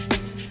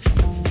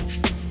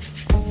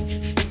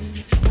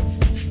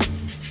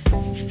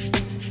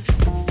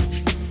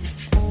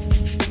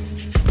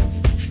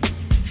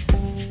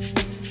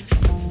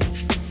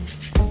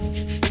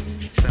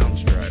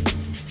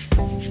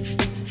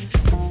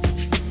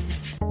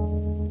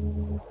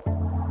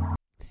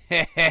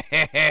Yeah.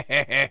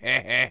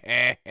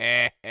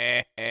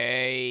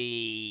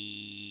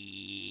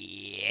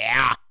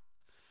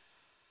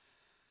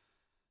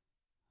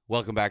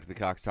 Welcome back to the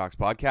Cox Talks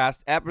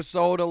podcast,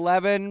 episode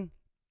 11.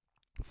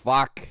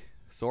 Fuck.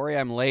 Sorry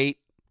I'm late.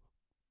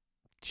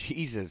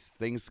 Jesus,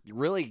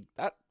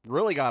 that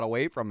really got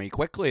away from me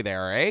quickly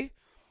there, eh?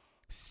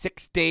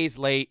 6 days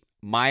late.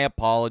 My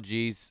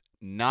apologies.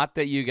 Not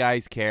that you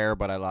guys care,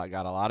 but I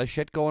got a lot of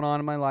shit going on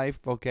in my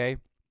life, okay?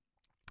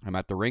 I'm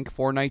at the rink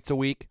 4 nights a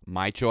week.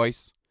 My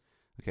choice.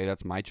 Okay,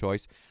 that's my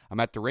choice. I'm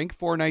at the rink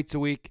 4 nights a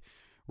week.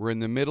 We're in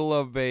the middle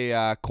of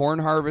a corn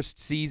harvest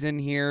season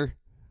here.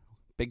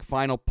 Big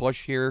final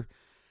push here.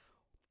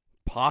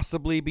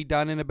 Possibly be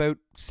done in about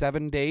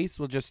 7 days.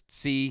 We'll just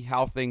see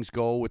how things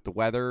go with the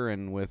weather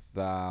and with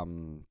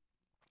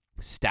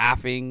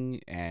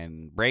staffing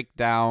and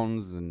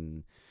breakdowns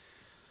and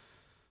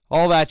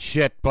all that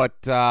shit.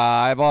 But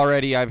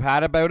I've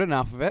had about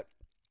enough of it.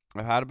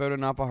 I've had about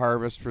enough of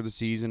harvest for the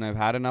season. I've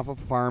had enough of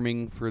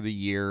farming for the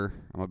year.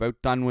 I'm about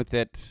done with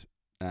it.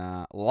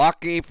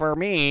 Lucky for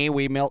me,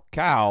 we milk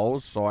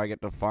cows, so I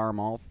get to farm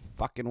all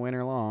fucking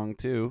winter long,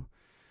 too.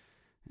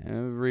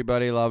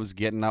 Everybody loves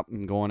getting up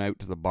and going out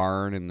to the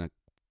barn in the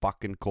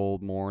fucking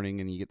cold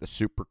morning, and you get the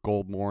super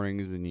cold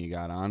mornings, and you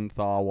got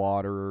unthaw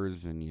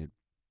waterers, and you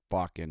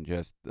fucking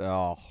just,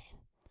 I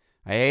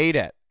hate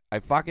it. I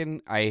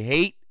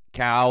hate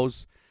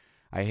cows.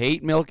 I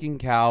hate milking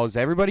cows.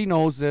 Everybody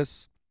knows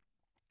this.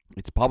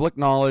 It's public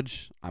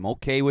knowledge. I'm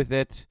okay with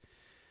it.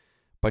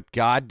 But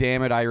god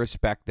damn it, I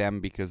respect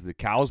them because the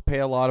cows pay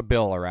a lot of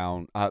bills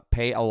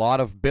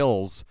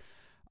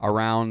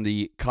around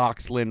the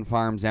Cox Lynn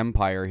Farms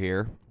empire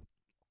here.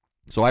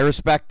 So I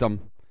respect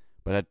them,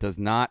 but that does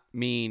not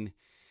mean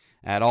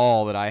at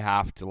all that I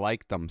have to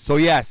like them. So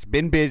yes,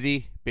 been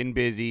busy.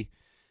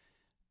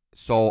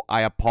 So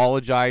I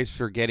apologize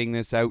for getting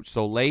this out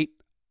so late.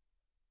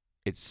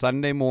 It's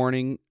Sunday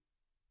morning,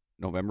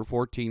 November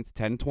 14th,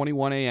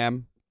 10:21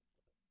 a.m.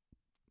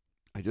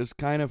 I just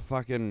kind of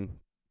fucking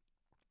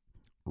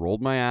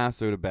rolled my ass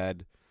out of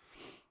bed.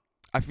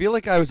 I feel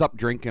like I was up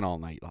drinking all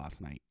night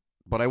last night,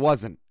 but I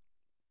wasn't.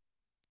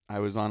 I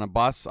was on a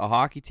bus, a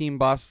hockey team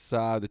bus,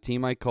 the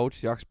team I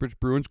coach, the Uxbridge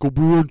Bruins. Go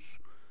Bruins!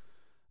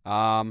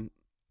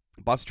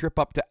 Bus trip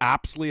up to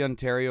Apsley,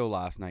 Ontario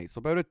last night. So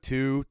about a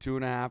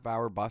 2.5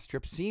 hour bus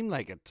trip. Seemed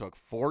like it took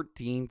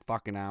 14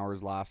 fucking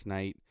hours last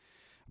night.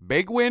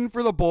 Big win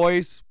for the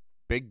boys.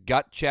 Big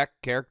gut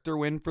check, character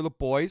win for the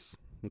boys.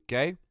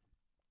 Okay?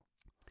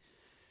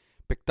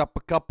 Picked up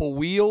a couple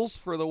wheels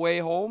for the way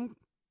home.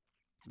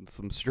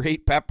 Some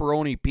straight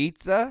pepperoni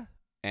pizza.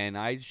 And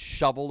I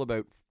shoveled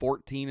about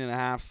 14 and a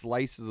half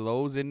slices of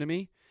those into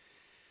me.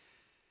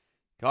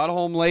 Got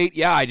home late.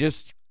 Yeah, I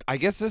guess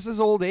this is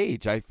old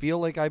age. I feel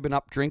like I've been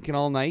up drinking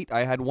all night.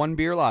 I had one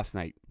beer last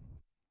night.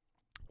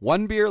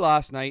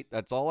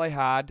 That's all I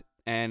had.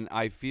 And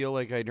I feel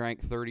like I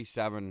drank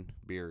 37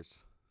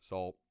 beers.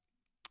 So,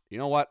 you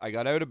know what? I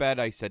got out of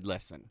bed. I said,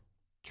 listen,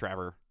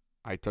 Trevor.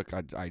 I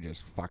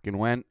just fucking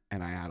went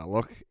and I had a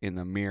look in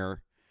the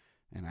mirror.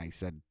 And I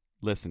said,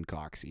 listen,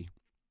 Coxie.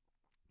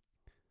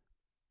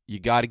 You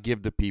got to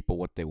give the people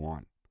what they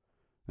want.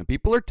 And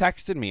people are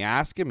texting me,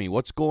 asking me,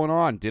 what's going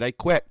on? Did I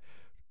quit?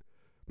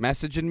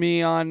 Messaging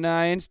me on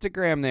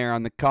Instagram there,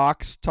 on the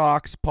Cox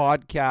Talks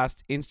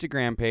podcast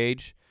Instagram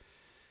page.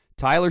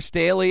 Tyler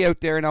Staley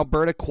out there in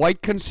Alberta,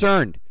 quite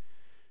concerned.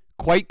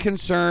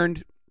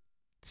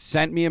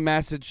 Sent me a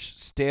message,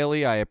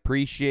 Staley, I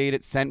appreciate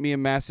it. Sent me a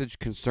message,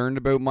 concerned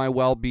about my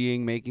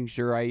well-being, making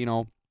sure I,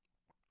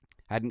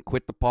 hadn't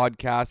quit the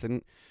podcast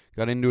and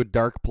got into a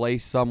dark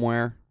place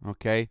somewhere,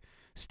 okay?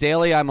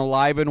 Staley, I'm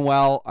alive and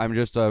well. I'm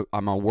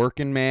a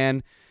working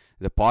man.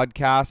 The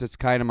podcast, it's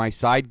kind of my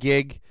side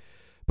gig.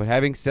 But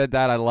having said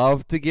that, I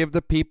love to give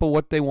the people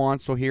what they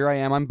want. So here I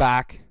am. I'm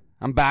back.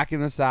 I'm back in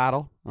the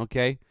saddle.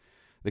 Okay.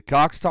 The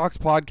Cox Talks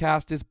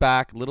podcast is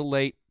back. A little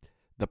late.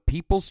 The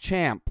people's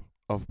champ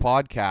of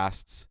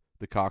podcasts,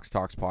 the Cox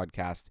Talks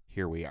podcast.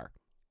 Here we are.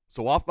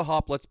 So off the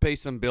hop, let's pay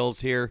some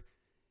bills here.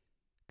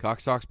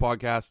 Cox Talks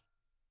podcast,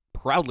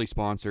 proudly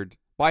sponsored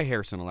by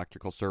Harrison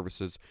Electrical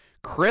Services.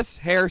 Chris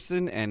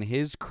Harrison and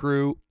his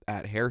crew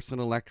at Harrison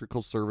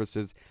Electrical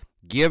Services.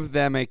 Give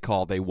them a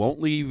call. They won't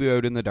leave you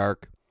out in the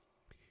dark.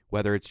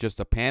 Whether it's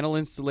just a panel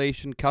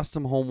installation,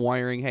 custom home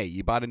wiring. Hey,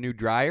 you bought a new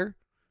dryer?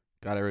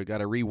 Got to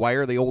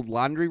rewire the old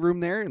laundry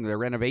room there and the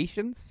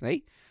renovations.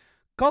 Hey,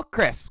 call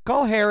Chris.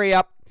 Call Harry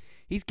up.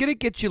 He's going to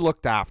get you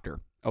looked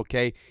after.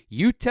 Okay?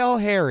 You tell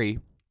Harry.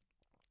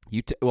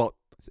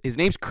 His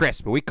name's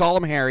Chris, but we call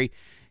him Harry.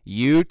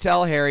 You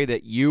tell Harry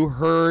that you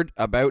heard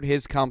about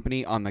his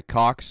company on the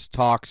Cox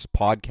Talks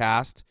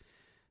podcast,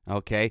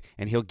 okay?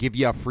 And he'll give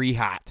you a free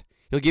hat.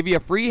 He'll give you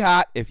a free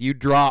hat if you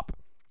drop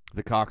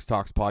the Cox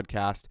Talks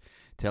podcast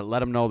to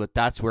let him know that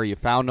that's where you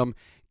found him.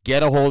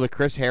 Get a hold of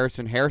Chris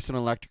Harrison, Harrison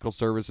Electrical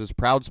Services,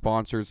 proud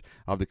sponsors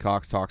of the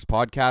Cox Talks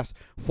podcast,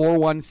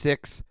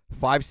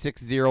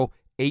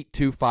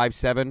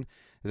 416-560-8257.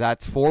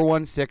 That's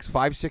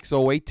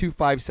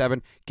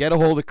 416-560-8257. Get a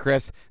hold of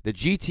Chris. The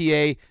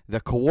GTA, the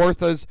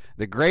Kawarthas,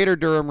 the Greater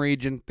Durham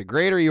region, the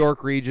Greater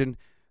York region.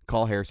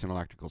 Call Harrison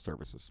Electrical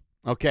Services.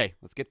 Okay,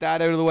 let's get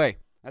that out of the way.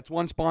 That's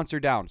one sponsor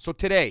down. So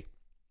today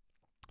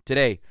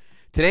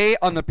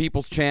on the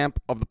People's Champ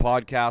of the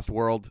podcast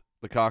world,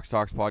 the Cox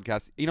Talks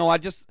podcast,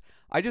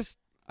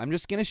 I'm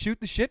just going to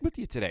shoot the shit with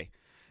you today,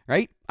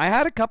 right? I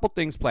had a couple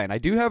things planned. I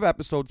do have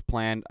episodes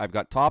planned. I've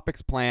got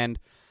topics planned.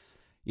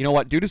 You know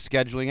what? Due to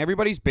scheduling,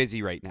 everybody's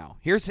busy right now.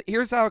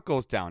 Here's how it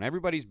goes down.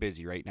 Everybody's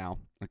busy right now,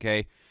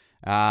 okay?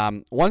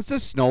 Once the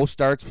snow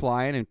starts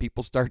flying and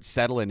people start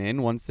settling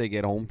in, once they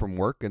get home from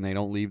work and they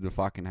don't leave the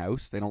fucking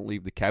house, they don't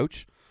leave the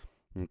couch,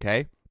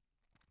 okay?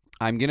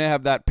 I'm going to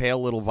have that pale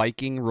little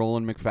Viking,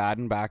 Roland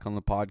McFadden, back on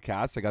the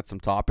podcast. I got some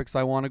topics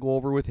I want to go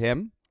over with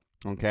him,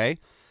 okay?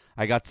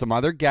 I got some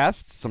other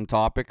guests, some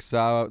topics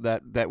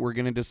that we're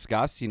going to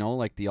discuss,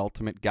 like the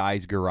ultimate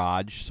guy's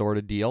garage sort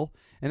of deal.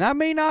 And that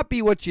may not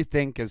be what you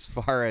think as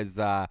far as,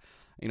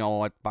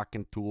 what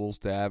fucking tools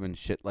to have and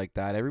shit like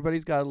that.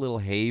 Everybody's got a little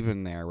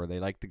haven there where they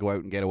like to go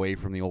out and get away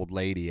from the old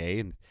lady, eh?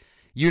 And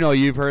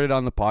you've heard it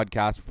on the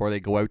podcast before. They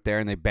go out there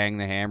and they bang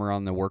the hammer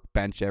on the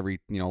workbench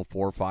every, 4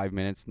 or 5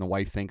 minutes, and the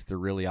wife thinks they're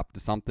really up to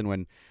something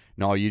when,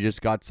 no, you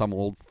just got some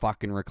old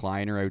fucking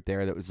recliner out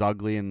there that was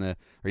ugly or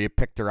you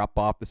picked her up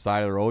off the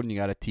side of the road and you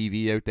got a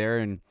TV out there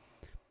and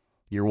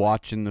you're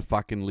watching the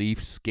fucking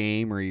Leafs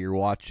game or you're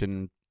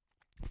watching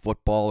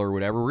football or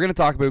whatever. We're going to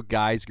talk about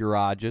guys'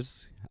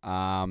 garages.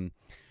 We're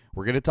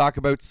going to talk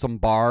about some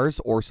bars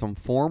or some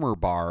former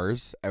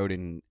bars out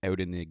in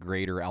the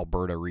greater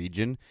Alberta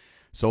region.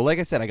 So like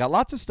I said, I got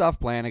lots of stuff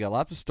planned. I got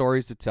lots of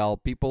stories to tell.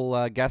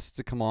 People, guests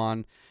to come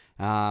on.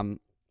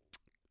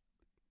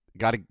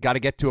 Got to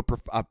get to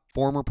a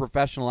former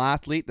professional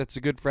athlete that's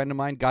a good friend of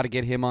mine. Got to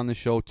get him on the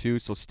show too.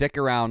 So stick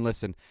around.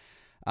 Listen,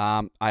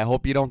 I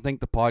hope you don't think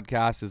the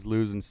podcast is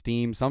losing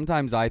steam.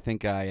 Sometimes I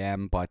think I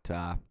am, but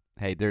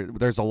hey,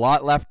 there's a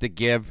lot left to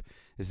give.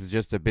 This is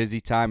just a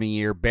busy time of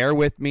year. Bear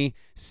with me.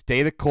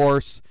 Stay the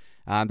course.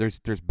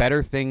 There's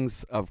better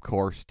things, of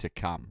course, to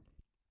come.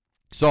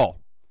 So,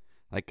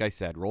 like I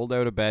said, rolled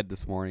out of bed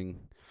this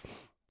morning.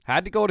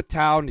 Had to go to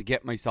town to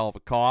get myself a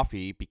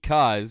coffee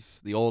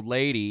because the old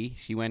lady,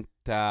 she broke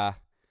the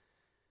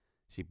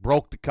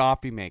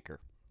coffee maker.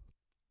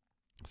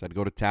 So I had to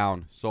go to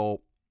town. So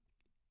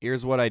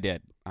here's what I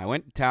did. I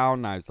went to town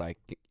and I was like,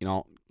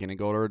 gonna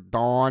go to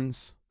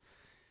Dawn's.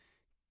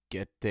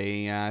 Get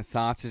a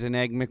sausage and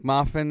egg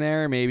McMuffin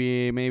there.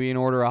 Maybe an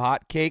order of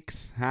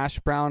hotcakes, hash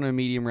brown, and a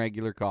medium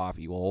regular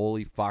coffee. Well,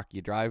 holy fuck.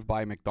 You drive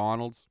by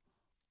McDonald's.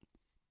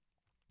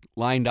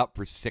 Lined up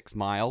for 6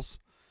 miles.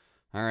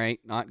 All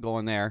right, not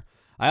going there.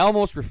 I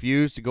almost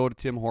refused to go to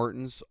Tim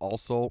Hortons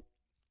also.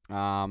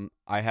 I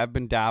have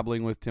been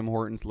dabbling with Tim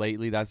Hortons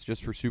lately. That's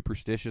just for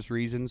superstitious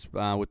reasons.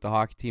 With the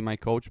hockey team I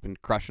coach, been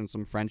crushing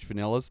some French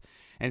vanillas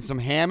and some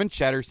ham and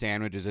cheddar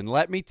sandwiches. And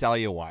let me tell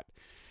you what.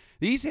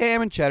 These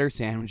ham and cheddar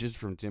sandwiches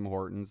from Tim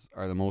Hortons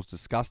are the most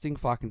disgusting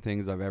fucking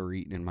things I've ever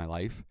eaten in my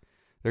life.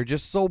 They're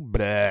just so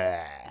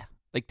bleh.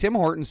 Like Tim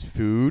Hortons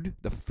food,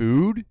 the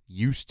food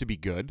used to be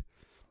good.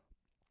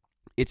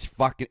 It's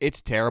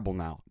terrible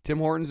now. Tim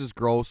Hortons is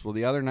gross. Well,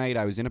 the other night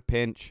I was in a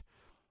pinch,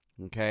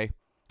 okay?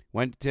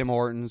 Went to Tim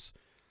Hortons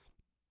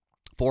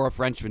for a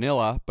French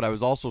vanilla, but I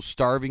was also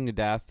starving to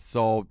death.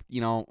 So,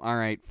 all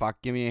right,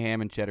 fuck, give me a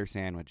ham and cheddar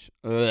sandwich.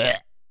 Ugh.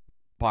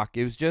 Fuck,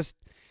 it was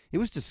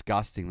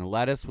disgusting. The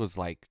lettuce was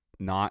like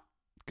not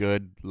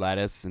good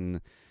lettuce and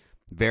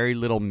very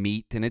little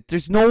meat in it.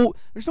 There's no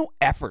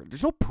effort.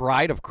 There's no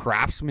pride of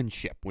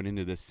craftsmanship went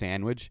into this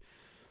sandwich.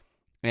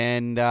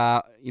 And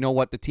you know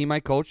what? The team I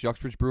coached,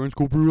 Uxbridge Bruins,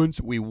 go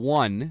Bruins, we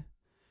won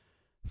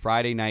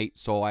Friday night.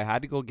 So I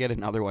had to go get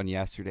another one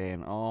yesterday.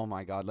 And oh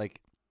my God,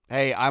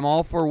 hey, I'm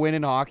all for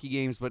winning hockey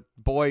games, but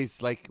boys,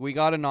 we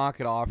got to knock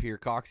it off here.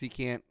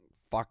 Coxie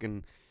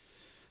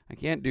I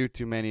can't do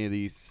too many of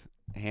these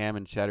ham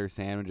and cheddar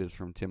sandwiches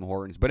from Tim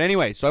Hortons. But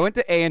anyway, so I went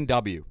to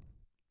A&W.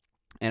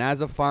 And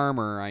as a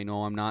farmer, I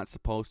know I'm not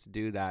supposed to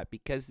do that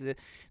because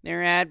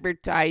they're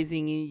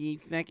advertising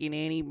fucking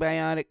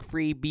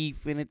antibiotic-free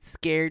beef and it's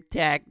scare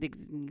tactics.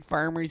 And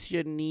farmers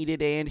shouldn't eat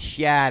it. And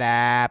shut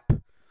up.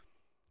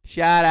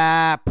 Shut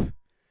up.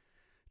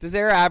 Does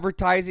their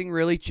advertising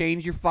really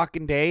change your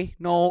fucking day?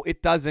 No,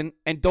 it doesn't.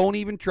 And don't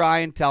even try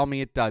and tell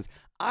me it does.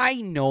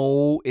 I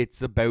know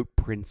it's about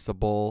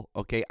principle,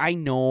 okay? I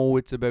know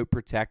it's about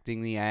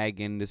protecting the ag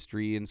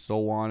industry and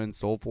so on and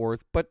so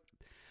forth, but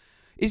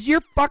is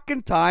your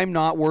fucking time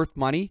not worth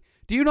money?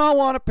 Do you not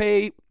want to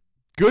pay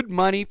good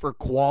money for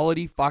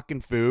quality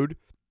fucking food?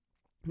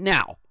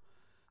 Now,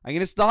 I'm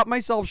going to stop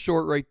myself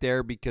short right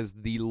there because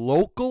the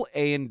local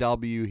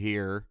A&W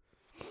here,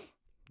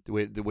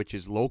 which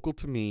is local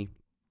to me,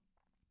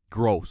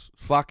 gross,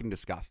 fucking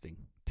disgusting,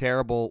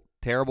 terrible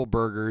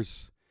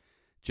burgers.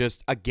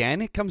 Just,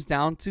 again, it comes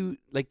down to,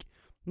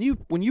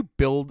 when you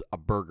build a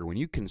burger, when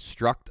you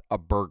construct a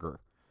burger,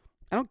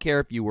 I don't care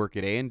if you work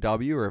at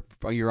A&W or if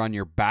you're on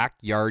your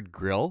backyard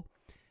grill,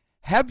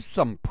 Have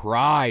some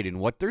pride in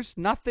what. There's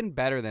nothing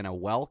better than a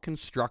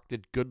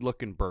well-constructed,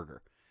 good-looking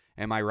burger.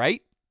 Am I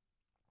right?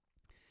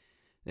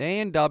 The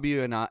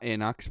A&W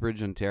in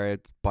Uxbridge, Ontario,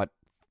 but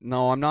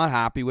no, I'm not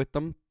happy with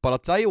them. But I'll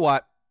tell you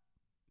what,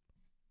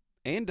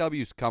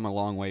 A&W's come a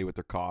long way with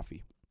their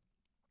coffee.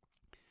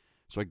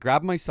 So I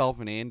grabbed myself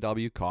an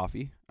A&W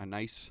coffee, a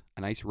nice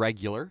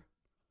regular.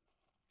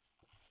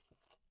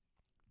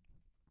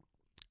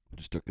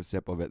 Just took a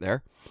sip of it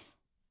there.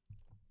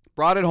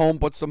 Brought it home,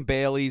 put some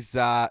Bailey's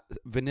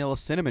vanilla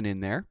cinnamon in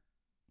there.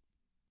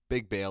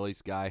 Big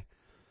Bailey's guy.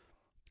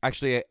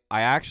 Actually,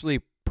 I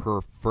actually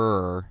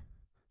prefer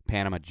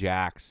Panama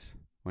Jacks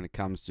when it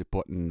comes to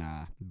putting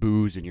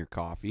booze in your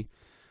coffee.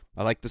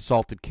 I like the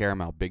salted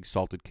caramel, big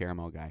salted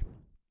caramel guy.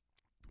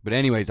 But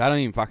anyways, I don't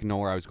even fucking know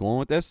where I was going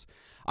with this.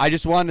 I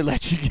just wanted to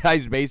let you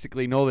guys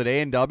basically know that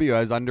A&W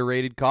has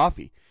underrated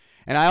coffee.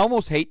 And I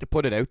almost hate to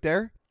put it out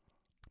there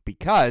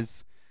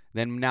because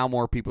then now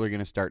more people are going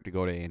to start to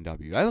go to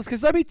A&W.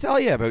 Because let me tell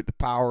you about the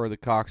power of the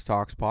Cox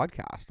Talks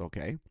podcast,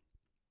 okay?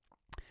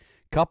 A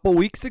couple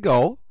weeks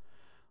ago,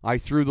 I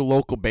threw the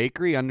local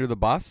bakery under the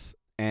bus,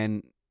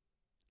 and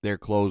they're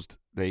closed.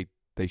 They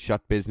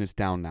shut business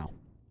down now.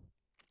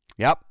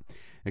 Yep.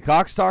 The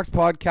Cox Talks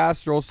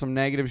podcast throws some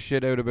negative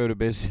shit out about a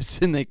business,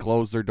 and they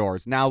close their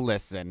doors. Now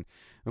listen,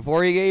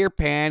 before you get your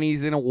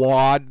panties in a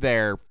wad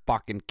there,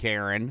 fucking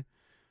Karen,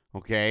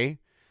 okay?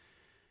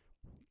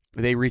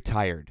 They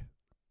retired.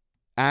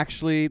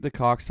 Actually, the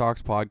Cox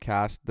Talks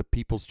podcast, the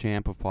People's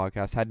Champ of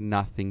podcasts, had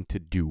nothing to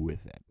do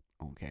with it,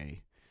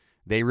 okay?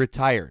 They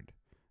retired.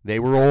 They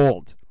were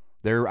old.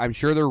 I'm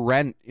sure their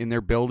rent in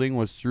their building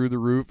was through the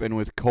roof, and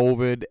with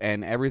COVID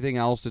and everything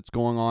else that's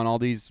going on, all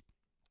these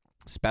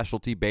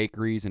specialty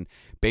bakeries and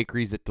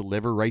bakeries that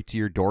deliver right to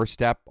your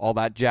doorstep, all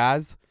that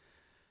jazz,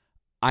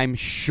 I'm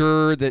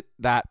sure that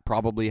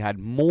probably had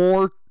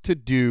more to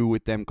do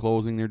with them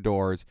closing their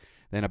doors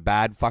than a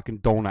bad fucking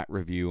donut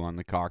review on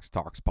the Cox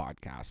Talks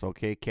podcast.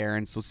 Okay,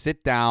 Karen? So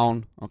sit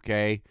down,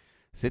 okay?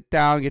 Sit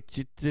down, get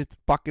your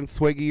fucking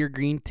swig of your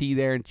green tea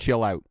there and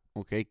chill out.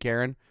 Okay,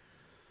 Karen?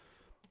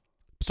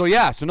 So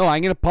no,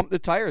 I'm going to pump the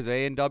tires.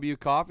 A&W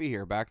coffee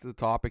here. Back to the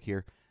topic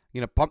here. I'm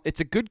going to pump. It's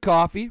a good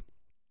coffee.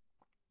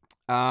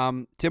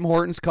 Tim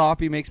Hortons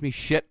coffee makes me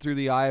shit through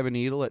the eye of a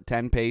needle at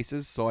 10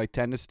 paces, so I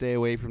tend to stay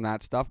away from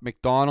that stuff.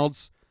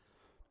 McDonald's,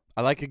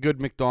 I like a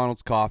good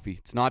McDonald's coffee.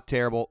 It's not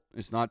terrible.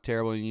 It's not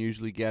terrible. You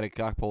usually get a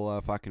couple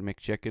of fucking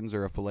McChickens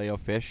or a filet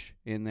of fish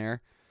in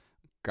there.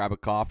 Grab a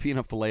coffee and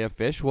a filet of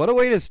fish. What a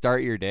way to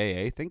start your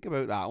day, eh? Think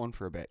about that one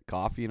for a bit.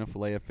 Coffee and a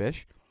filet of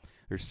fish.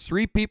 There's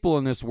 3 people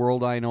in this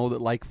world I know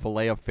that like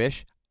filet of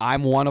fish.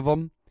 I'm one of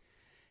them.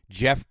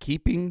 Jeff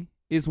Keeping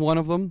is one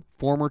of them.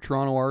 Former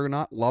Toronto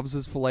Argonaut. Loves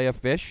his filet of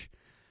fish.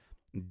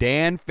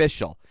 Dan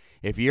Fischel.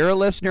 If you're a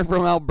listener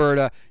from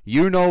Alberta,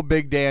 you know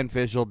Big Dan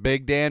Fischel.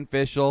 Big Dan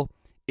Fischel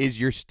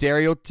is your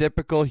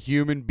stereotypical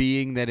human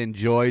being that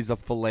enjoys a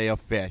filet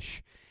of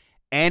fish.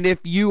 And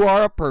if you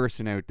are a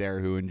person out there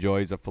who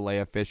enjoys a filet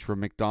of fish from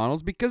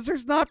McDonald's, because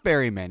there's not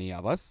very many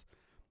of us,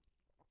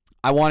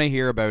 I want to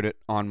hear about it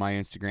on my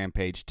Instagram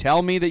page.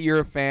 Tell me that you're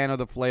a fan of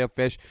the filet of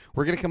fish.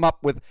 We're going to come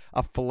up with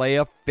a filet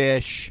of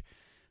fish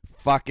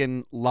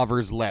fucking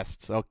lovers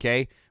list,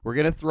 okay? We're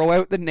going to throw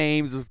out the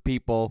names of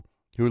people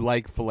who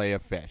like filet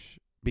of fish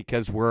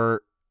because we're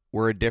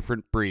a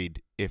different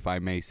breed, if I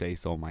may say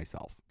so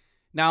myself.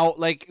 Now,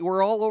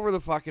 we're all over the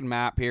fucking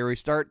map here. We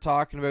start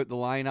talking about the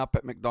lineup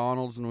at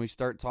McDonald's, and we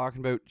start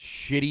talking about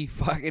shitty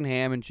fucking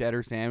ham and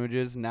cheddar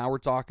sandwiches, and now we're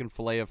talking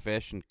filet of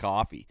fish and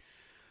coffee.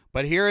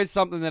 But here is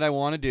something that I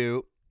want to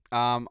do.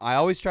 I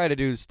always try to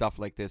do stuff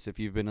like this if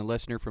you've been a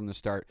listener from the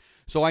start.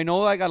 So I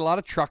know I got a lot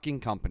of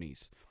trucking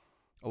companies,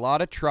 a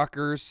lot of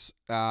truckers,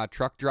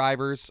 truck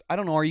drivers. I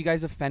don't know, are you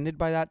guys offended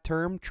by that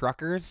term,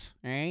 truckers?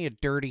 Eh, you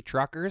dirty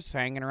truckers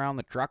hanging around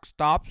the truck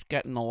stops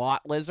getting the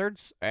lot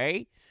lizards,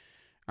 eh?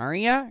 Are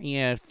you?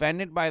 You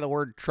offended by the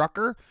word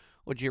trucker?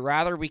 Would you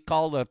rather be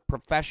called a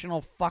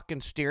professional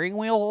fucking steering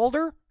wheel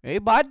holder? Hey,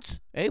 buds?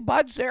 Hey,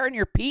 buds there in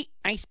your Pete?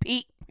 Nice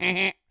Pete.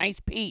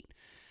 Nice Pete.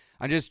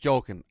 I'm just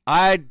joking.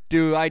 I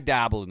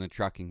dabble in the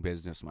trucking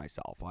business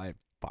myself. I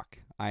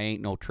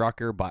ain't no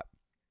trucker, but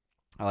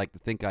I like to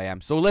think I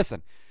am. So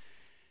listen,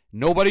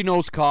 nobody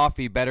knows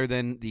coffee better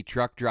than the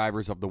truck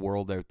drivers of the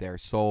world out there.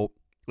 So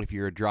if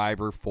you're a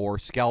driver for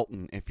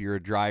Skelton, if you're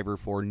a driver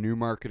for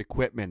Newmarket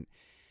Equipment,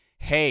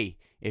 hey,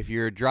 if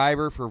you're a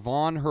driver for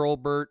Von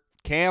Hurlbert,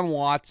 Cam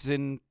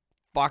Watson,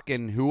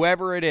 fucking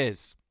whoever it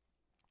is,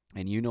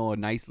 and you know a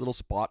nice little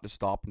spot to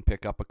stop and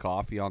pick up a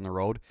coffee on the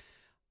road,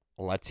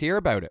 let's hear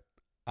about it.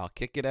 I'll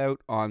kick it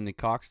out on the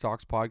Cox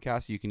Talks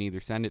podcast. You can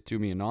either send it to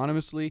me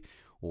anonymously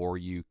or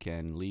you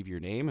can leave your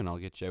name and I'll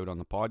get you out on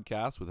the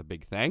podcast with a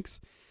big thanks.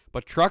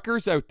 But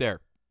truckers out there,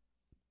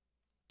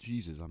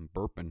 Jesus, I'm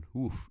burping.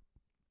 Oof,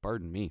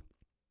 pardon me.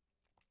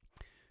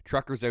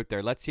 Truckers out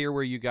there, let's hear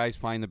where you guys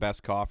find the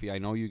best coffee. I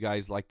know you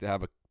guys like to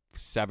have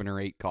 7 or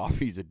 8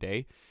 coffees a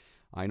day.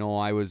 I know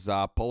I was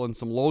pulling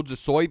some loads of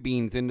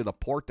soybeans into the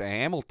port of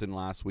Hamilton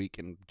last week,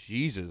 and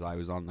Jesus, I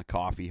was on the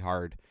coffee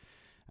hard.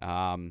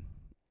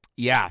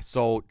 yeah,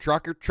 so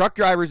truck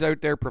drivers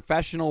out there,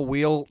 professional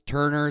wheel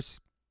turners,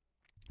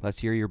 let's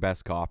hear your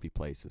best coffee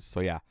places. So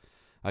yeah,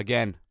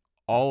 again,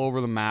 all over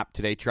the map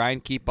today. Try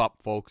and keep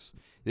up, folks.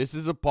 This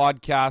is a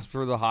podcast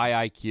for the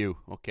high IQ,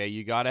 okay?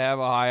 You got to have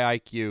a high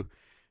IQ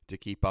to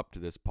keep up to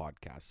this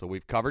podcast. So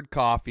we've covered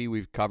coffee.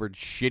 We've covered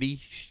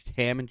shitty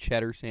ham and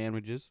cheddar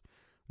sandwiches.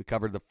 We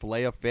covered the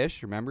filet of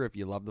fish. Remember, if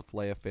you love the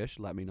filet of fish,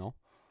 let me know.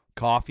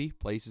 Coffee,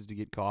 places to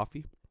get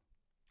coffee.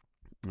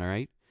 All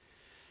right.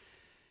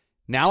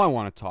 Now I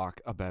want to talk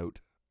about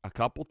a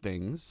couple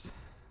things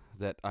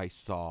that I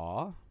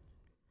saw.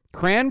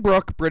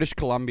 Cranbrook, British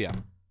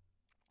Columbia.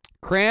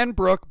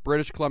 Cranbrook,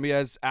 British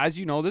Columbia. As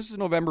you know, this is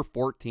November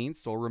 14th,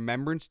 so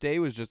Remembrance Day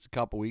was just a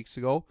couple weeks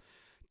ago.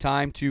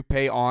 Time to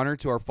pay honor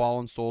to our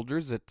fallen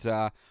soldiers that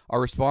are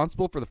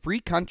responsible for the free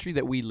country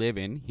that we live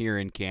in here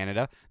in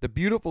Canada, the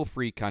beautiful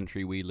free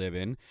country we live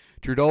in.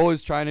 Trudeau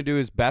is trying to do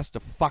his best to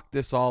fuck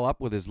this all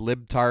up with his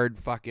libtard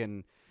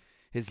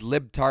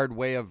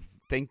way of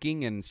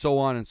thinking and so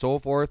on and so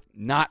forth.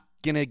 Not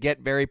gonna get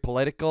very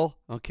political,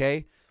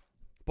 okay?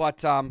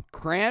 But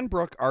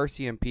Cranbrook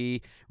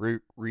RCMP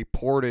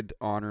reported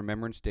on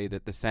Remembrance Day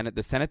that the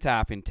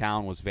cenotaph in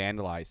town was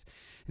vandalized.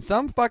 And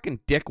some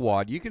fucking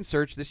dickwad, you can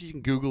search this, you can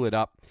Google it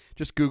up.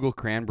 Just Google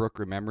Cranbrook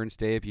Remembrance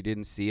Day if you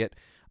didn't see it.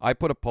 I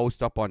put a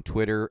post up on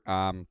Twitter.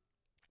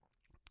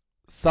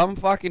 Some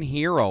fucking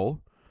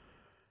hero,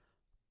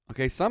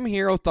 some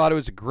hero thought it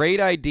was a great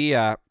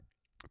idea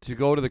to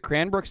go to the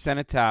Cranbrook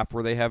Cenotaph,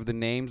 where they have the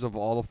names of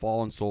all the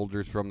fallen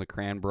soldiers from the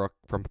Cranbrook,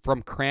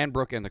 from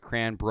Cranbrook and the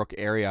Cranbrook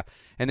area,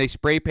 and they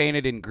spray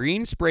painted in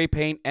green spray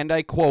paint, and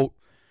I quote,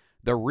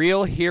 "The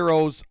real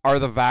heroes are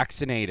the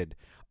vaccinated."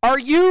 Are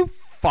you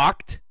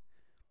fucked?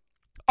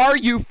 Are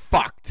you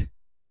fucked?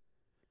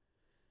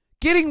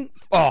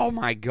 Oh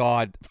my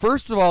God.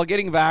 First of all,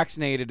 getting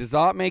vaccinated does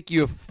not make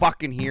you a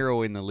fucking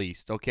hero in the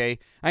least, okay?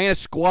 I'm going to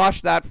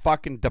squash that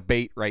fucking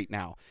debate right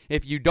now.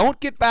 If you don't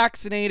get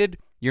vaccinated,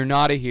 you're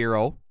not a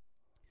hero,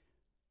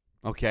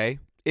 okay?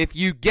 If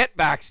you get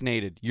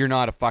vaccinated, you're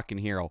not a fucking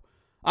hero.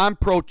 I'm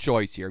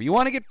pro-choice here. If you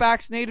want to get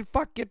vaccinated,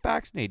 get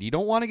vaccinated. You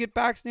don't want to get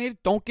vaccinated,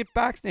 don't get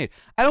vaccinated.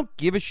 I don't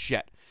give a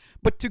shit.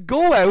 But to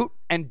go out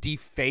and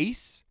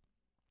deface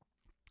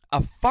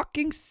a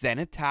fucking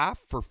cenotaph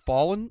for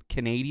fallen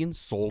Canadian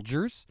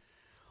soldiers,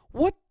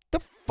 what the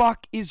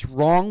fuck is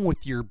wrong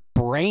with your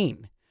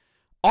brain?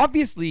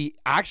 Obviously,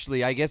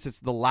 actually, I guess it's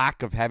the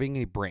lack of having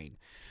a brain.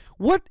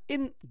 What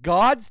in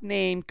God's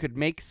name could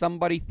make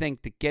somebody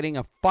think that getting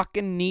a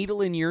fucking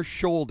needle in your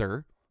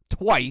shoulder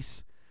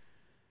twice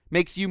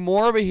makes you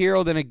more of a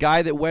hero than a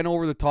guy that went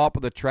over the top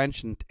of the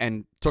trench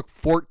and took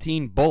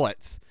 14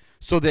 bullets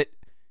so that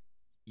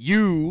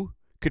you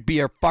could be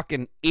a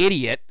fucking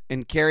idiot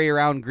and carry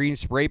around green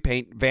spray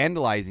paint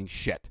vandalizing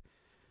shit?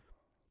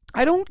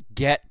 I don't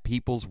get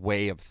people's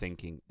way of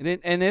thinking.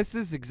 And this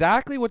is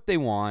exactly what they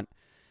want.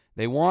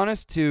 They want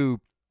us to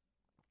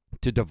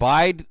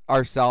divide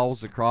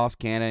ourselves across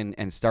Canada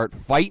and start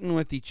fighting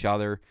with each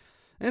other.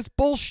 And it's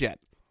bullshit.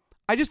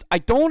 I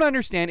don't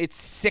understand. It's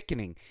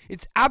sickening.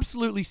 It's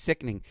absolutely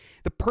sickening.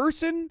 The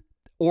person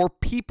or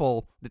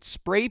people that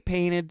spray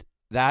painted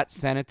that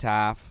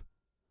cenotaph,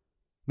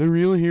 the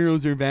real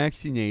heroes are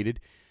vaccinated.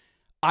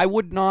 I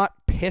would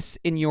not piss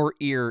in your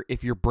ear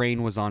if your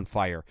brain was on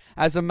fire.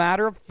 As a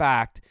matter of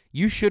fact,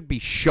 you should be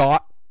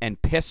shot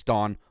and pissed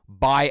on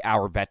by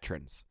our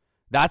veterans.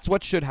 That's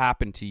what should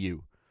happen to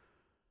you.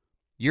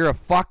 You're a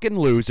fucking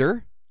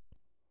loser.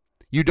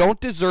 You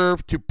don't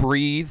deserve to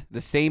breathe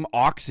the same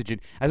oxygen.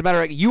 As a matter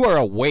of fact, you are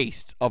a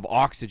waste of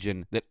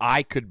oxygen that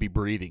I could be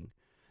breathing,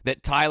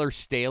 that Tyler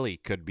Staley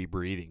could be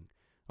breathing,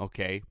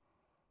 okay?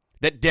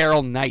 That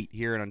Daryl Knight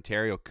here in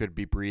Ontario could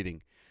be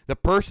breathing. The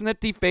person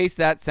that defaced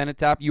that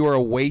cenotaph, you are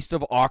a waste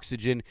of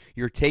oxygen.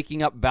 You're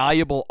taking up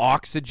valuable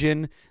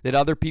oxygen that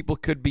other people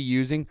could be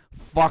using.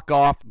 Fuck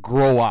off.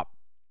 Grow up.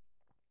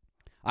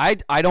 I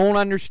don't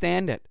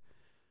understand it.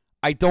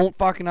 I don't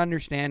fucking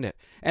understand it.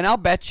 And I'll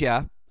bet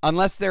you,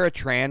 unless they're a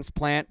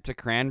transplant to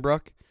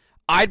Cranbrook,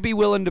 I'd be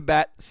willing to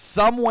bet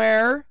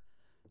somewhere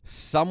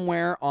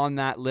on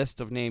that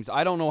list of names.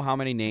 I don't know how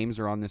many names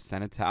are on this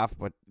cenotaph,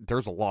 but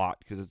there's a lot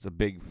because it's a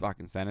big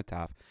fucking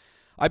cenotaph.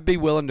 I'd be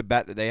willing to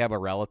bet that they have a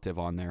relative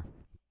on there.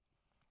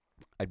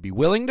 I'd be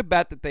willing to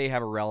bet that they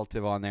have a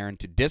relative on there. And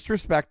to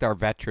disrespect our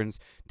veterans,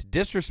 to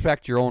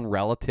disrespect your own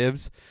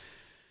relatives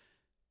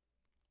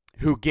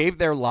who gave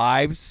their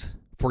lives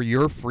for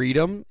your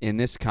freedom in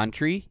this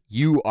country,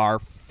 you are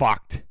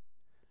fucked.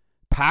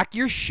 Pack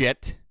your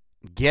shit.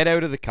 Get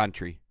out of the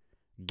country.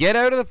 Get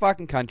out of the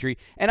fucking country.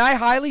 And I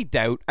highly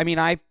doubt,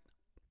 I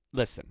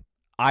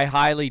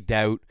highly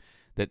doubt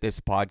that this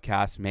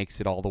podcast makes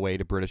it all the way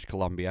to British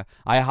Columbia.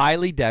 I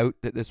highly doubt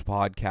that this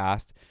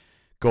podcast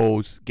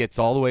gets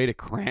all the way to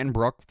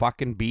Cranbrook,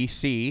 fucking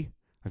BC.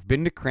 I've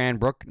been to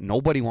Cranbrook.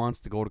 Nobody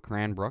wants to go to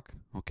Cranbrook,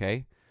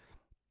 okay?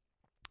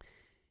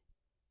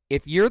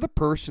 If you're the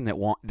person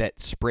that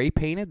spray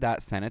painted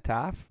that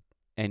cenotaph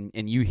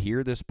and you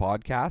hear this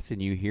podcast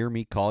and you hear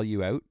me call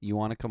you out, you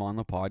want to come on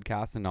the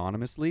podcast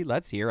anonymously,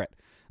 let's hear it.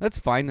 Let's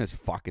find this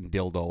fucking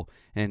dildo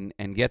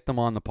and get them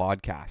on the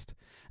podcast.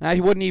 And I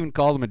wouldn't even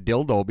call them a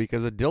dildo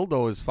because a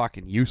dildo is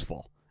fucking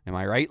useful. Am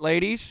I right,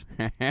 ladies?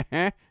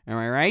 Am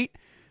I right?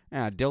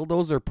 Yeah,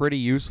 dildos are pretty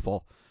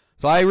useful.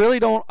 So I really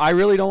don't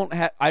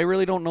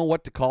know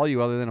what to call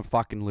you other than a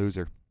fucking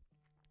loser.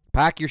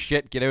 Pack your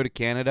shit, get out of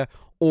Canada,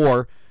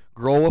 or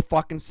grow a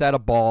fucking set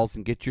of balls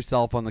and get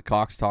yourself on the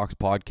Cox Talks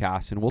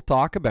podcast and we'll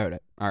talk about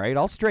it. All right,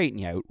 I'll straighten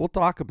you out. We'll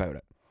talk about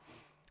it.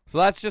 So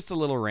that's just a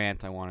little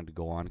rant I wanted to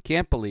go on.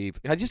 Can't believe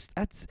isn't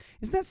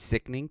that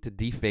sickening to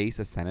deface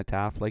a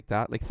cenotaph like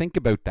that? Like, think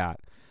about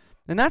that.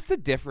 And that's the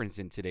difference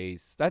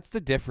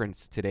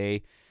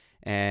today.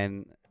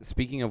 And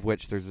speaking of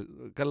which,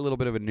 got a little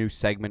bit of a new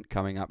segment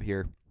coming up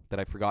here that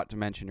I forgot to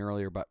mention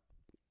earlier, but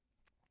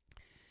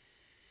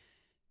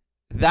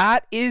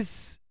that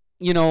is,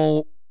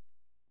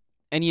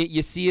 and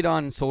you see it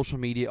on social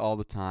media all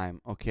the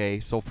time. Okay,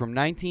 so from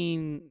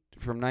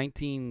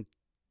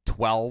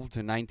 1912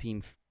 to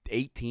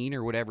 1918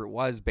 or whatever it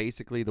was,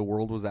 basically the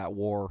world was at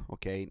war.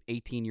 Okay,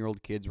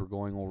 18-year-old kids were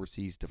going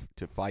overseas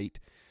to fight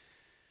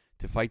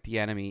the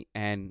enemy,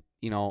 and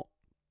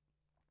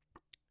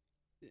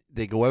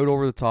they go out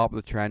over the top of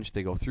the trench.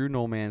 They go through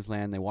no man's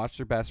land. They watch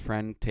their best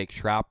friend take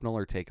shrapnel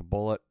or take a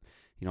bullet.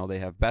 They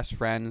have best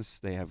friends.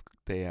 They have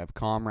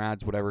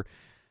comrades, whatever,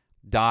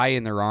 die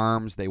in their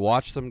arms. They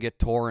watch them get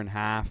torn in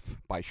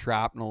half by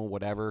shrapnel,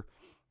 whatever.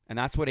 And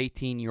that's what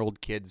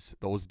 18-year-old kids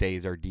those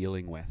days are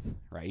dealing with,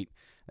 right?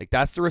 Like,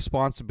 that's the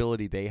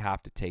responsibility they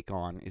have to take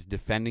on, is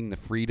defending the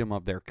freedom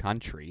of their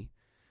country,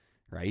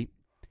 right?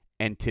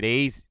 And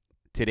today's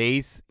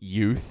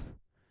youth,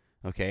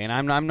 okay, and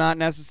I'm not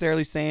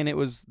necessarily saying it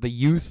was the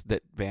youth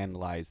that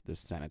vandalized this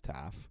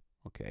cenotaph,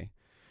 okay?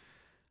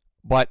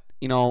 But,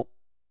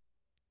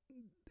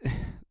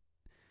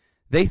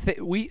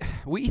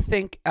 we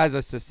think as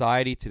a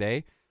society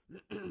today,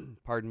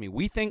 pardon me,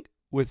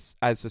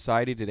 as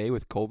society today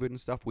with COVID and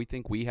stuff, we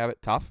think we have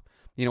it tough.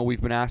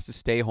 We've been asked to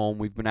stay home.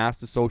 We've been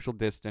asked to social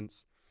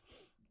distance.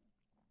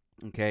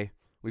 Okay?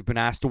 We've been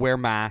asked to wear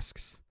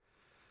masks.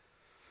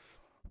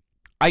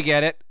 I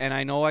get it, and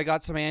I know I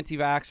got some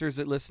anti-vaxxers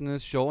that listen to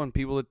this show and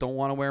people that don't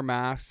want to wear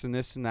masks and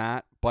this and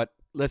that, but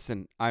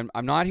listen, I'm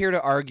not here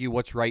to argue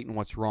what's right and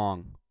what's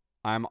wrong.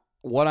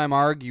 What I'm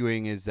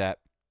arguing is that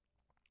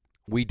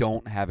we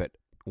don't have it.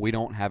 We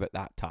don't have it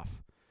that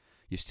tough.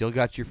 You still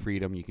got your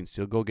freedom. You can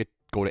still go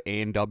to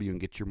A&W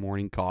and get your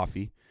morning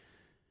coffee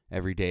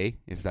every day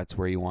if that's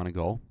where you want to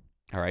go.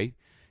 All right?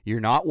 You're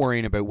not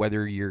worrying about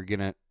whether you're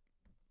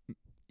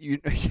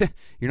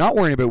not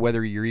worrying about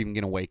whether you're even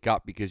going to wake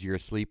up because you're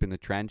asleep in the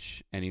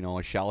trench and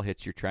a shell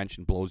hits your trench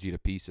and blows you to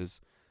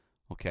pieces.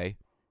 Okay?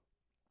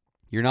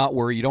 You're not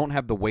worried. You don't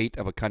have the weight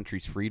of a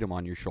country's freedom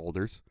on your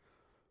shoulders.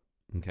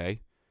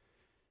 Okay?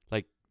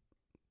 Like,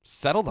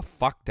 settle the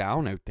fuck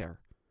down out there.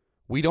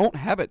 We don't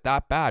have it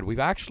that bad. We've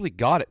actually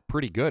got it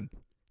pretty good.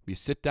 If you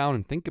sit down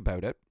and think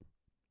about it.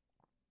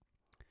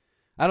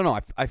 I don't know.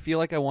 I feel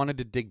like I wanted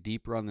to dig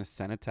deeper on this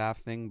cenotaph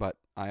thing, but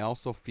I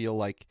also feel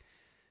like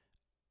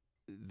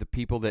the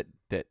people that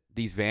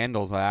these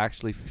vandals, I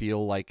actually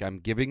feel like I'm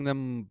giving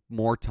them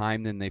more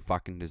time than they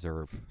fucking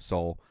deserve.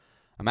 So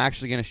I'm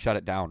actually going to shut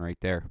it down right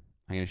there.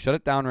 I'm going to shut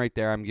it down right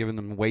there. I'm giving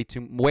them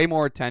way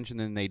more attention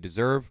than they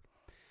deserve.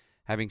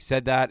 Having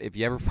said that, if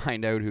you ever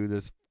find out who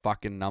this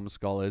fucking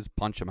numbskull is,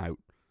 punch him out.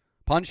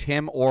 Punch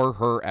him or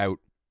her out.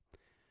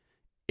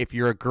 If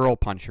you're a girl,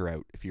 punch her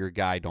out. If you're a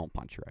guy, don't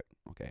punch her out.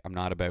 Okay, I'm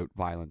not about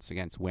violence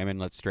against women.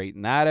 Let's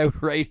straighten that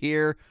out right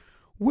here.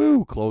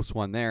 Woo, close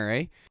one there,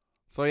 eh?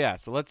 So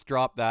let's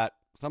drop that.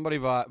 Somebody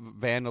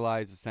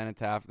vandalized the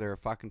cenotaph. They're a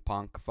fucking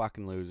punk, a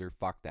fucking loser.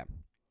 Fuck them.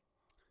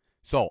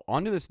 So,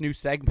 on to this new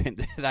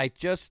segment that I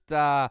just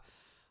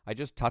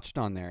touched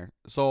on there.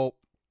 So,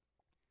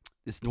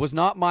 this was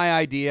not my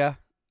idea.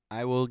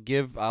 I'll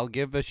give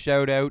a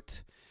shout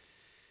out.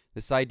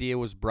 This idea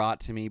was brought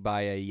to me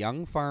by a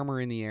young farmer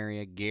in the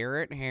area,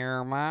 Garrett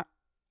Harma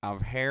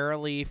of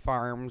Harley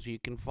Farms. You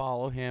can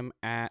follow him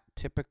at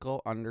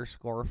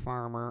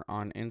typical_farmer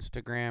on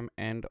Instagram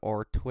and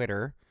or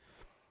Twitter.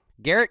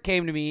 Garrett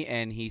came to me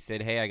and he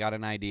said, hey, I got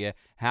an idea.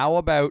 How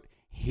about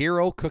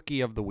Hero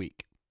Cookie of the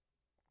Week?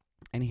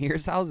 And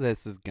here's how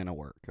this is going to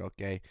work,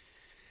 okay?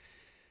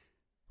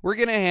 We're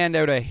going to hand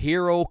out a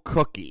hero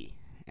cookie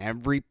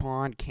every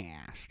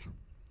podcast,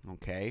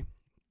 okay?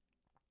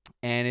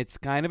 And it's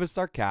kind of a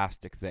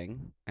sarcastic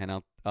thing,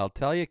 and I'll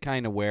tell you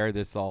kind of where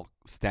this all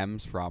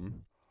stems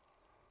from.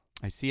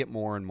 I see it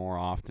more and more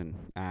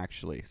often,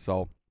 actually.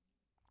 So,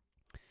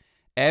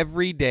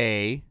 every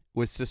day,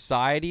 with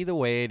society the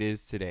way it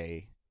is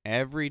today,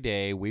 every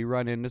day we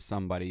run into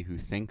somebody who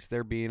thinks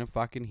they're being a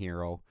fucking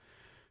hero,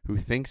 who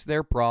thinks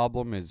their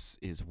problem is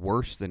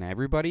worse than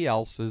everybody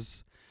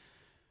else's,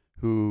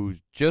 who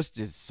just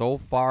is so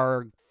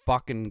far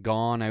fucking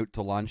gone out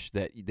to lunch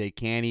that they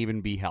can't even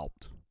be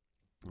helped.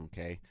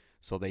 Okay?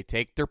 So they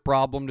take their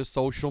problem to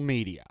social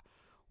media.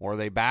 Or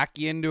they back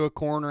you into a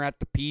corner at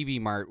the PV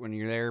Mart when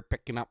you're there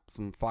picking up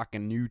some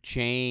fucking new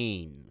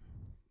chain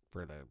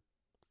for the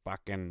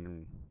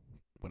fucking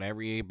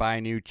whatever you buy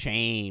a new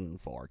chain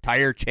for.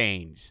 Tire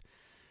change.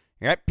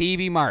 You're at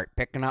PV Mart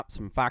picking up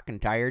some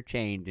fucking tire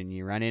change and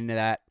you run into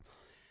that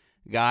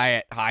guy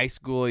at high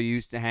school you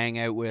used to hang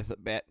out with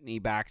at Bet, and he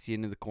backs you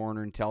into the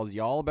corner and tells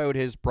you all about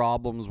his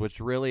problems, which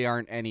really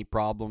aren't any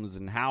problems,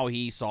 and how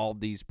he solved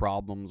these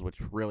problems,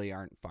 which really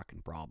aren't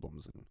fucking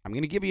problems. And I'm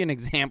going to give you an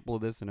example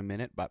of this in a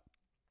minute, but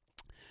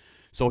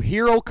so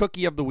hero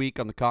cookie of the week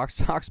on the Cox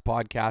Talks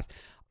podcast,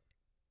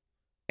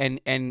 and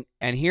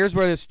here's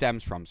where this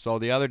stems from. So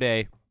the other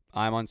day,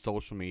 I'm on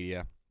social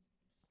media,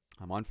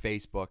 I'm on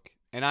Facebook,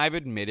 and I've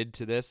admitted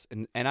to this,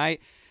 and I.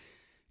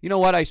 You know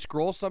what? I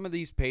scroll some of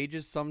these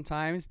pages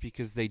sometimes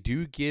because they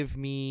do give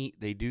me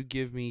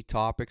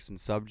topics and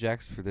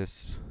subjects for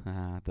this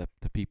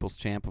the People's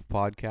Champ of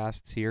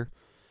podcasts here.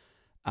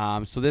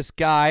 So this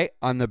guy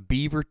on the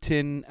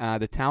Beaverton,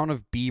 the town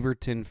of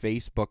Beaverton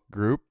Facebook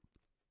group.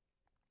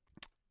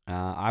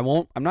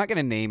 I'm not going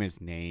to name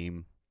his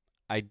name.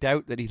 I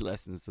doubt that he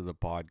listens to the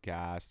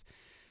podcast.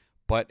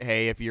 But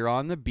hey, if you're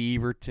on the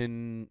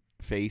Beaverton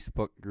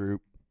Facebook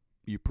group,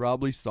 you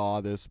probably saw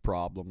this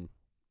problem.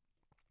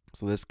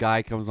 So this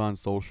guy comes on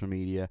social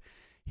media.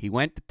 He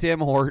went to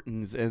Tim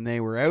Hortons and they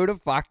were out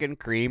of fucking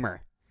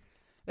creamer.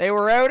 They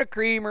were out of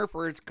creamer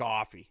for his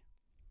coffee.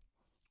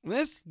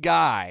 This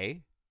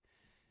guy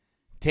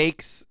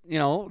takes,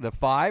 the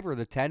 5 or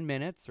the 10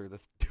 minutes or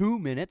the 2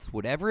 minutes,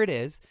 whatever it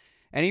is,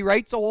 and he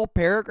writes a whole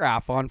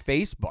paragraph on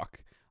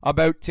Facebook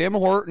about Tim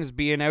Hortons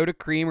being out of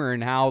creamer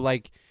and how,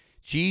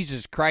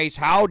 Jesus Christ,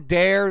 how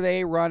dare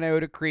they run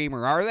out of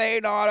creamer? Are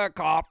they not a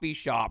coffee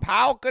shop?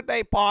 How could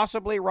they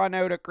possibly run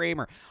out of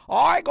creamer?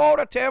 I go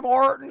to Tim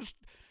Hortons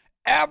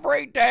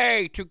every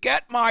day to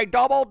get my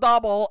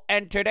double-double,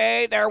 and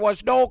today there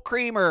was no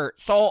creamer,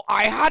 so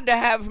I had to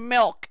have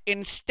milk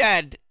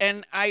instead,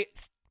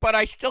 but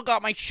I still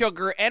got my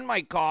sugar and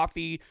my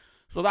coffee,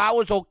 so that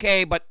was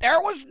okay, but there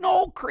was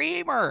no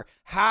creamer.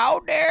 How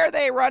dare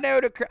they run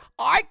out of creamer?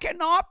 I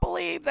cannot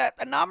believe that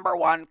the number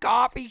one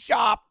coffee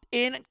shop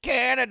in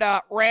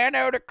Canada ran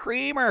out of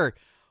creamer.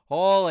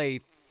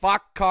 Holy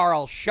fuck,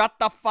 Carl. Shut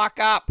the fuck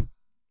up.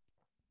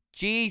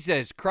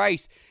 Jesus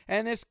Christ.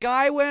 And this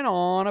guy went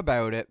on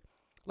about it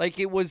like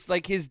it was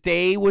like his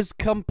day was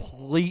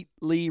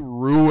completely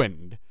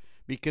ruined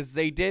because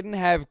they didn't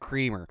have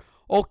creamer.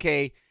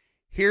 Okay,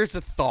 here's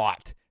a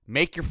thought.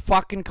 Make your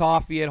fucking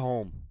coffee at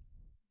home.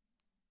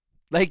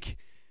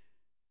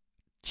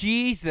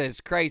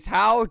 Jesus Christ,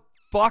 how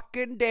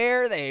fucking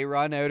dare they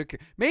run out of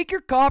creamer? Make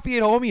your coffee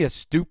at home, you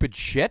stupid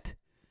shit.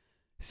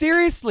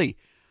 Seriously.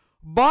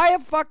 Buy a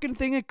fucking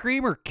thing of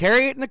creamer.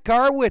 Carry it in the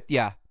car with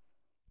you.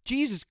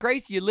 Jesus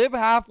Christ, you live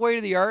halfway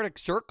to the Arctic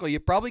Circle. You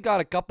probably got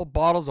a couple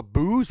bottles of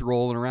booze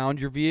rolling around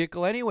your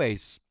vehicle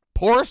anyways.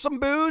 Pour some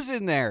booze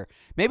in there.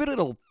 Maybe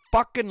it'll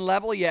fucking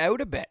level you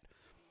out a bit.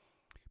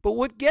 But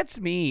what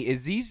gets me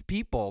is these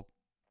people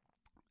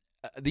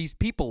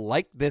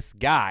like this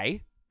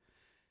guy,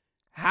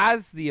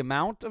 has the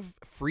amount of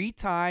free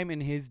time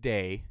in his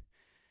day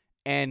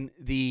and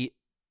the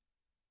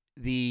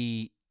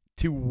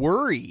to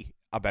worry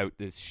about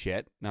this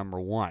shit, number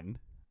one.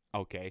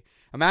 Okay.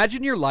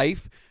 Imagine your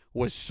life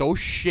was so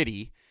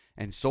shitty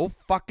and so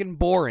fucking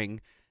boring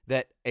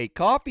that a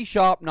coffee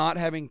shop not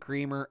having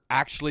creamer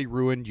actually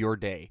ruined your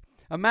day.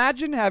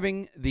 Imagine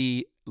having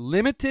the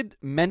limited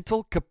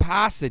mental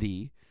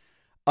capacity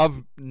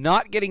of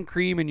not getting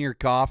cream in your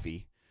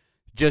coffee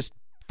just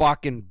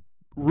fucking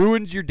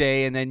ruins your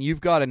day, and then you've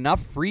got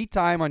enough free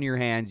time on your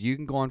hands, you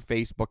can go on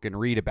Facebook and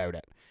read about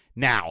it.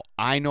 Now,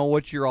 I know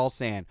what you're all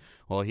saying.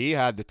 Well, he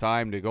had the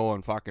time to go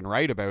and fucking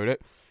write about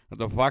it. What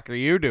the fuck are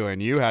you doing?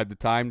 You had the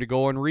time to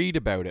go and read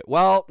about it.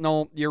 Well,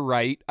 no, you're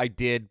right. I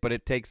did, but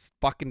it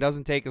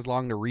doesn't take as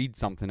long to read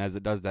something as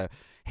it does to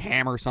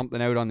hammer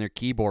something out on their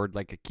keyboard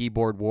like a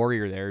keyboard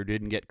warrior there who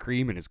didn't get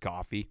cream in his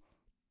coffee.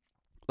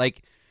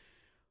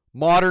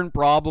 Modern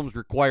problems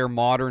require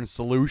modern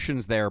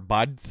solutions there,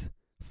 buds.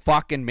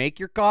 Fucking make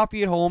your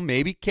coffee at home.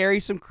 Maybe carry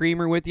some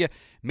creamer with you.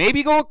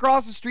 Maybe go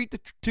across the street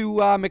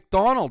to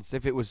McDonald's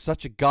if it was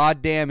such a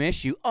goddamn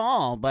issue.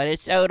 Oh, but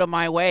it's out of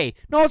my way.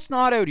 No, it's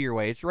not out of your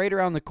way. It's right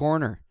around the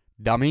corner,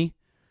 dummy.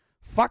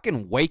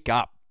 Fucking wake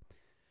up.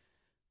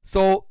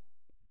 So,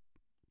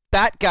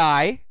 that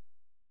guy,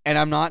 and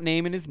I'm not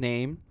naming his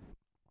name,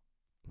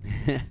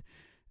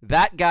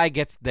 that guy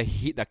gets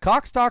the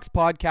Cox Talks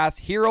podcast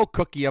hero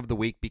cookie of the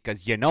week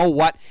because you know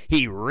what?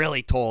 He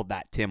really told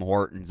that Tim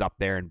Hortons up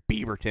there in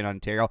Beaverton,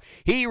 Ontario.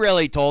 He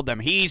really told them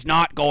he's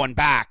not going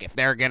back if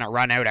they're going to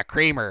run out of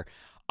creamer.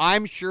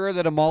 I'm sure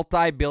that a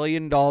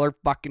multi-billion-dollar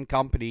fucking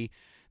company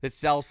that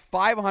sells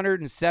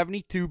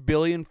 572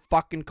 billion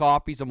fucking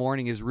coffees a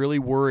morning is really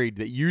worried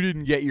that you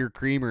didn't get your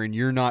creamer and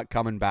you're not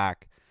coming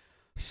back.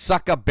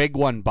 Suck a big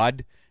one,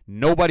 bud.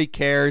 Nobody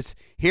cares.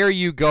 Here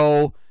you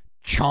go.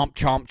 Chomp,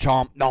 chomp,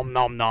 chomp, nom,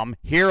 nom, nom.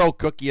 Hero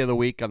cookie of the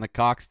week on the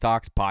Cox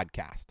Talks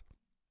podcast.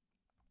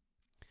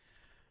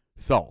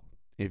 So,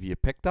 if you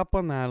picked up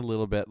on that a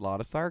little bit, a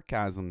lot of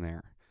sarcasm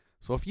there.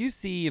 So if you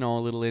see, a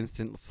little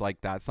instance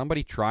like that,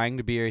 somebody trying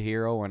to be a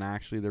hero and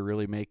actually they're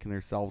really making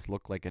themselves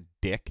look like a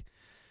dick,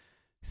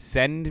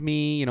 send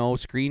me,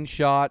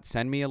 screenshot,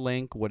 send me a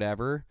link,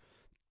 whatever.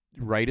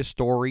 Write a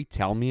story,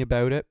 tell me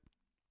about it.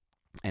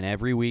 And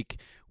every week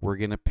we're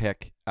going to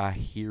pick a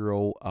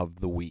hero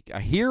of the week, a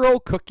hero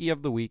cookie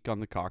of the week on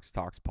the Cox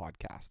Talks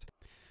podcast.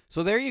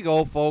 So there you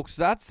go, folks.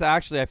 That's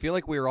actually, I feel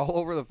like we were all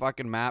over the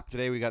fucking map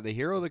today. We got the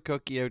hero of the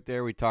cookie out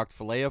there. We talked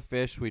filet of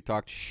fish. We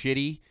talked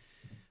shitty.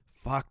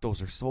 Fuck,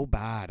 those are so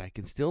bad. I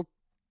can still...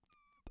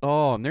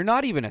 Oh, and they're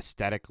not even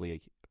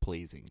aesthetically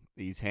pleasing.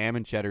 These ham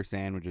and cheddar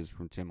sandwiches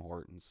from Tim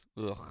Hortons.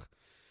 Ugh.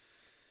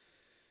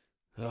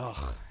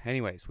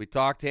 Anyways, we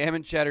talked ham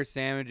and cheddar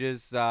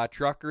sandwiches.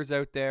 Truckers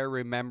out there,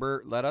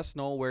 remember, let us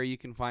know where you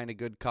can find a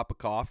good cup of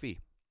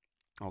coffee.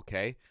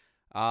 Okay?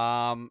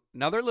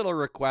 Another little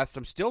request.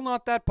 I'm still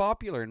not that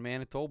popular in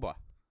Manitoba.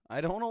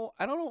 I don't know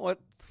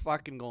what's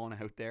fucking going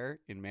out there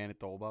in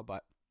Manitoba,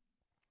 but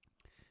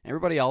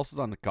everybody else is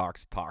on the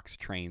Cox Talks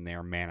train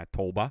there,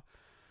 Manitoba.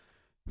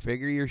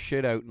 Figure your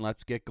shit out and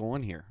let's get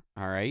going here.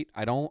 All right?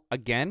 I don't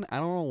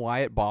know why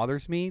it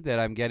bothers me that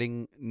I'm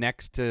getting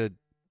next to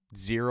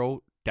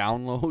 0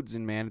 downloads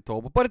in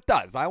Manitoba, but it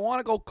does. I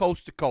want to go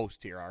coast to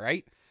coast here, all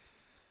right?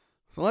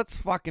 So let's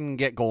fucking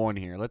get going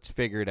here. Let's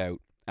figure it out.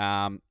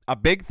 A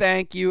big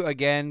thank you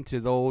again to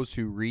those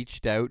who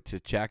reached out to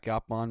check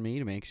up on me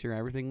to make sure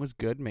everything was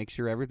good, make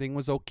sure everything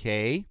was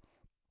okay.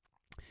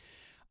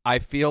 I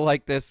feel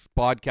like this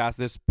podcast,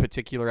 this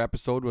particular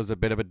episode, was a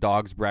bit of a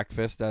dog's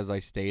breakfast, as I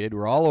stated.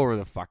 We're all over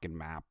the fucking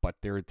map, but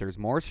there's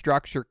more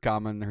structure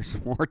coming.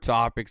 There's more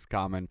topics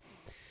coming.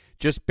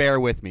 Just bear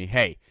with me.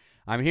 Hey,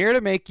 I'm here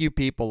to make you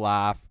people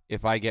laugh.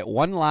 If I get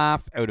one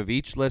laugh out of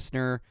each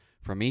listener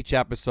from each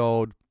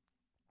episode,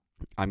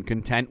 I'm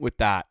content with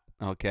that,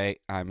 okay?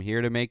 I'm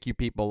here to make you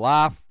people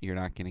laugh. You're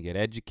not going to get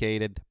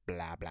educated,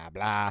 blah, blah,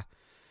 blah.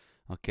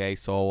 Okay,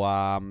 so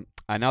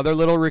another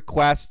little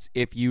request,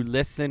 if you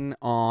listen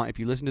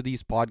to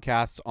these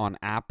podcasts on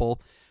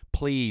Apple,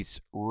 please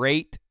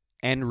rate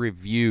and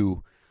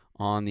review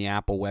on the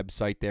Apple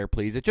website there,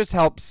 please. It just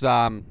helps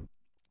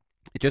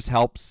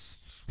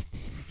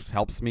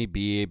helps me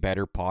be a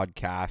better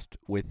podcast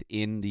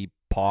within the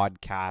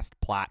podcast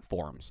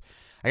platforms.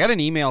 I got an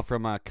email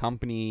from a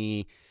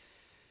company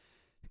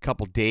a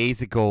couple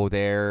days ago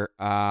there.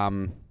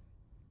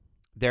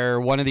 They're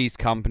one of these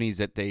companies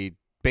that they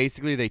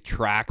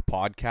track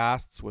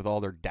podcasts with all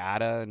their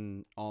data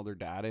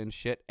and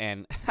shit.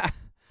 And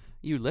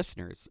you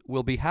listeners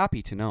will be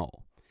happy to know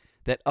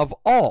that of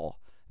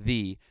all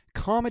the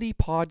comedy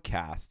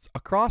podcasts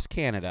across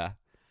Canada,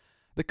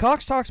 the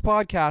Cox Talks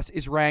podcast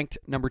is ranked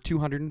number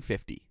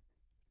 250.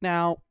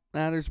 Now,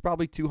 there's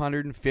probably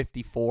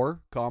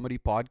 254 comedy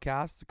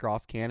podcasts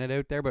across Canada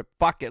out there, but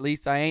fuck, at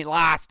least I ain't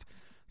last.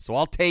 So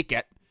I'll take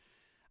it.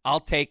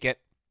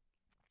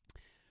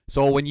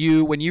 So when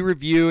you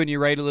review and you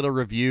write a little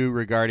review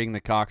regarding the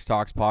Cox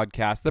Talks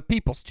podcast, the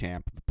people's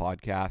champ of the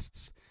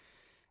podcasts,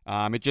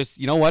 it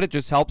just, it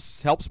just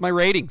helps my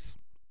ratings.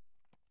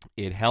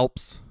 It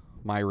helps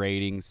my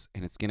ratings,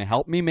 and it's going to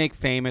help me make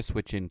famous,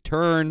 which in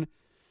turn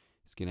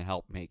is going to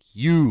help make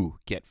you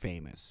get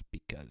famous,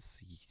 because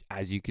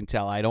as you can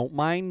tell, I don't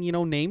mind,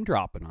 name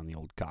dropping on the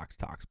old Cox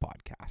Talks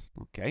podcast.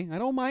 Okay? I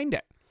don't mind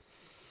it.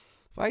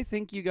 If I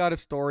think you got a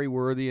story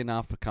worthy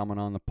enough of coming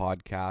on the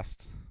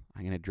podcast,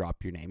 I'm going to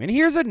drop your name. And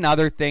here's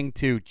another thing,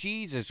 too.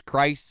 Jesus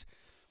Christ.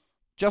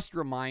 Just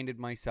reminded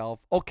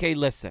myself. Okay,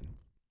 listen.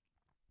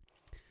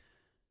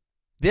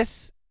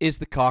 This is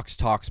the Cox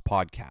Talks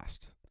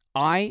podcast.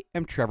 I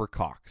am Trevor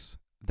Cox.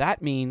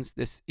 That means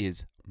this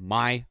is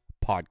my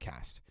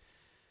podcast.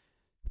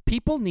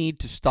 People need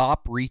to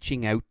stop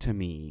reaching out to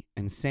me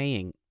and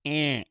saying,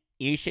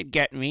 you should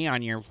get me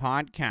on your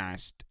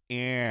podcast.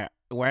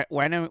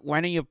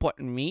 When are you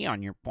putting me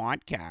on your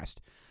podcast?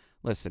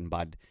 Listen,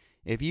 bud.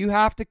 If you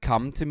have to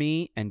come to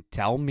me and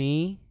tell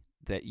me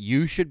that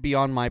you should be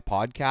on my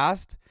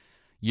podcast,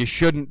 you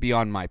shouldn't be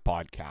on my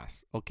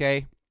podcast,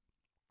 okay?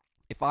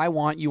 If I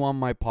want you on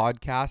my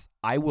podcast,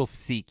 I will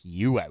seek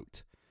you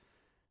out,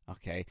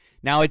 okay?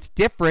 Now, it's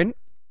different.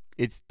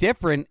 It's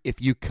different if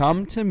you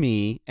come to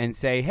me and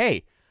say,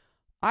 hey,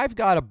 I've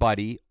got a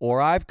buddy, or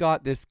I've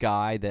got this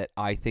guy that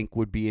I think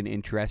would be an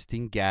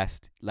interesting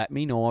guest. Let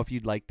me know if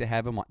you'd like to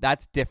have him on.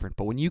 That's different.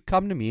 But when you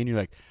come to me and you're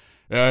like,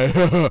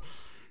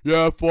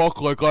 yeah,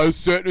 fuck, like I was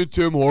sitting in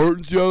Tim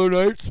Hortons the other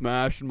night,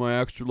 smashing my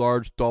extra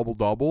large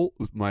double-double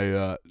with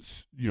my,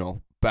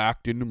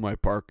 backed into my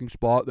parking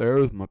spot there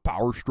with my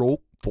Power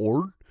Stroke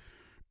Ford,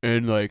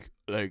 and like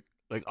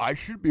I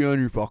should be on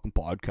your fucking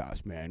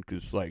podcast, man,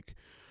 because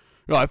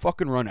I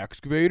fucking run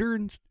excavator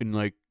and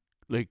like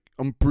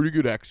I'm a pretty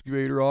good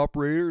excavator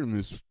operator, and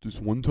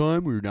this one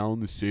time we were down in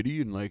the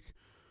city and I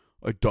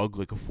dug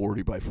a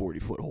 40 by 40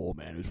 foot hole,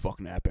 man. It was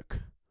fucking epic.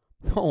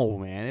 No,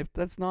 man, if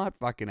that's not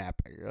fucking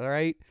epic, all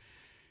right?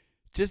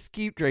 Just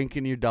keep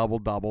drinking your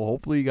double-double.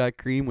 Hopefully you got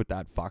cream with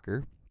that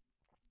fucker.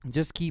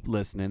 Just keep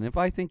listening. If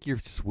I think you're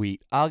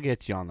sweet, I'll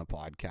get you on the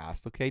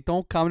podcast, okay?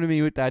 Don't come to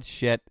me with that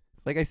shit.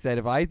 Like I said,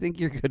 if I think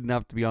you're good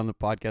enough to be on the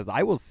podcast,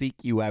 I will seek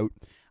you out.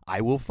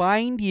 I will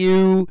find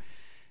you,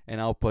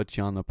 and I'll put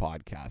you on the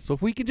podcast. So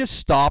if we can just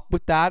stop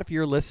with that, if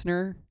you're a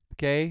listener,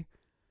 okay?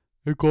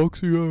 Hey,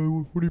 Coxie,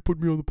 when do you put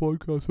me on the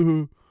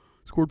podcast?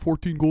 Scored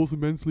 14 goals in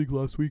men's league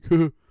last week.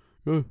 Yeah,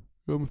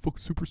 I'm a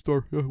fucking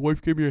superstar.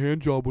 Wife gave me a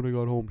hand job when I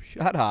got home.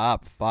 Shut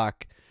up,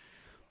 fuck.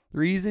 The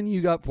reason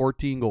you got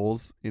 14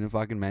 goals in a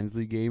fucking men's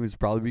league game is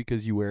probably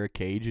because you wear a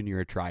cage and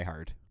you're a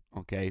tryhard.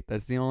 Okay?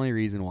 That's the only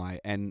reason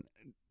why. And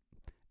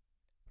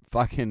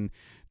fucking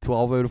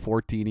 12 out of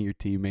 14 of your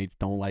teammates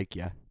don't like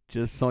you.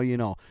 Just so you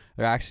know.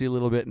 They're actually a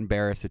little bit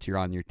embarrassed that you're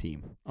on your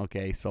team.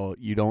 Okay? So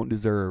you don't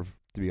deserve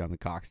to be on the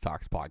Cox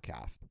Talks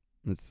podcast.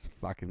 It's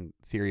fucking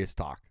serious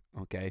talk.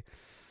 Okay?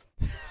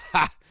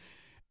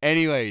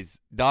 Anyways,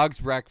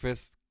 Dog's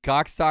Breakfast,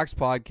 Cox Talks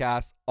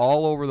podcast,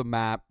 all over the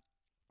map.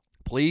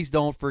 Please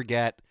don't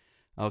forget,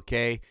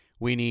 okay,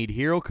 we need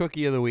Hero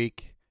Cookie of the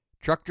Week.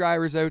 Truck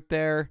drivers out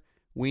there,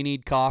 we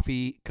need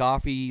coffee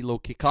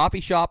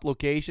shop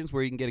locations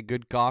where you can get a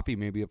good coffee,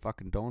 maybe a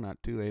fucking donut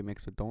too,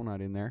 mix a donut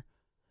in there.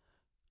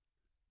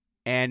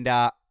 And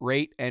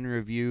rate and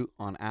review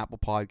on Apple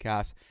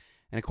Podcasts.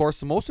 And of course,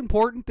 the most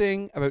important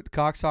thing about the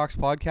Cox Talks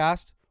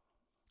podcast,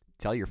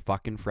 tell your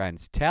fucking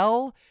friends.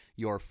 Tell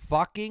your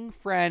fucking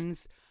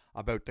friends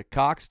about the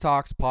Cox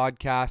Talks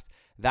podcast.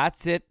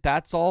 That's it.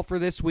 That's all for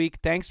this week.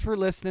 Thanks for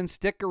listening.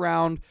 Stick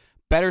around.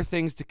 Better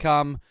things to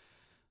come.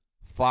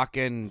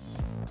 Fucking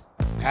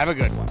have a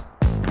good one.